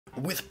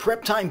With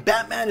prep time,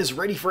 Batman is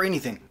ready for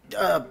anything.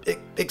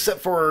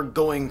 Except for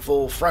going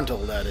full frontal,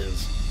 that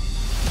is.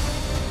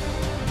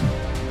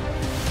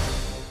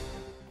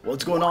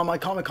 What's going on, my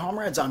comic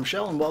comrades? I'm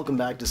Shell, and welcome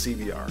back to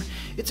CBR.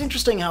 It's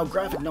interesting how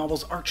graphic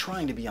novels are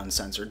trying to be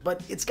uncensored,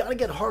 but it's gotta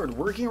get hard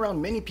working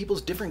around many people's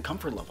different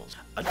comfort levels.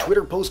 A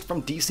Twitter post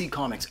from DC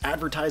Comics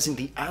advertising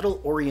the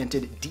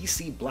adult-oriented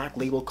DC Black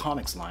Label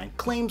comics line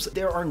claims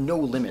there are no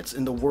limits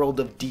in the world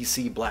of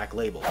DC Black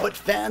Label. But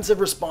fans have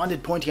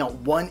responded, pointing out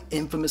one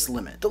infamous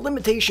limit. The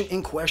limitation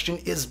in question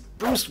is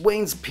Bruce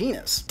Wayne's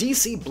penis.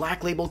 DC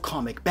Black Label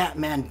comic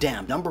Batman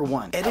Damned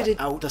 #1 edited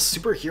out the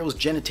superhero's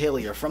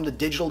genitalia from the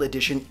digital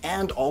edition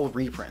and all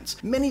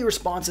reprints. Many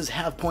responses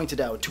have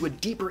pointed out to a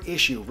deeper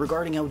issue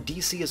regarding how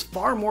DC is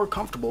far more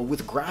comfortable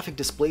with graphic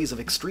displays of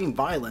extreme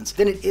violence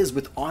than it is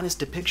with honest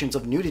depictions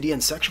of nudity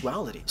and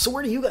sexuality. So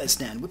where do you guys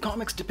stand with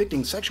comics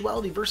depicting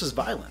sexuality versus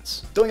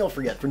violence? Don't y'all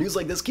forget, for news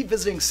like this, keep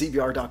visiting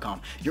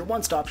CBR.com, your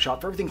one-stop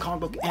shop for everything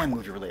comic book and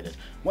movie related.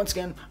 Once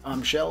again,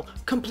 I'm Shell,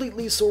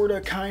 completely, sorta,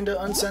 kinda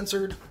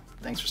uncensored.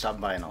 Thanks for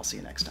stopping by, and I'll see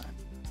you next time.